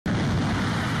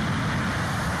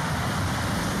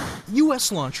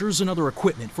U.S. launchers and other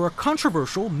equipment for a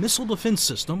controversial missile defense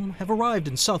system have arrived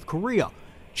in South Korea.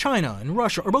 China and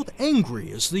Russia are both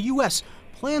angry as the U.S.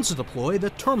 plans to deploy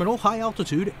the Terminal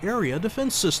High-Altitude Area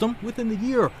Defense System within the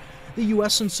year. The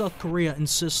U.S. and South Korea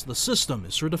insist the system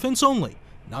is for defense only,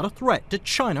 not a threat to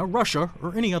China, Russia,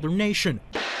 or any other nation.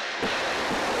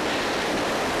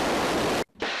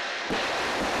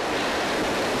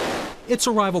 Its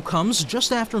arrival comes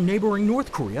just after neighboring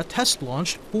North Korea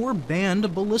test-launched 4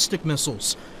 banned ballistic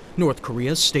missiles. North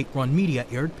Korea's state-run media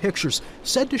aired pictures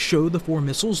said to show the 4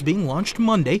 missiles being launched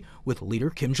Monday, with leader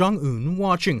Kim Jong-un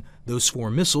watching. Those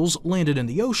 4 missiles landed in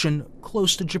the ocean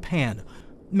close to Japan.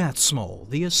 Matt Small,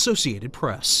 The Associated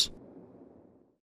Press.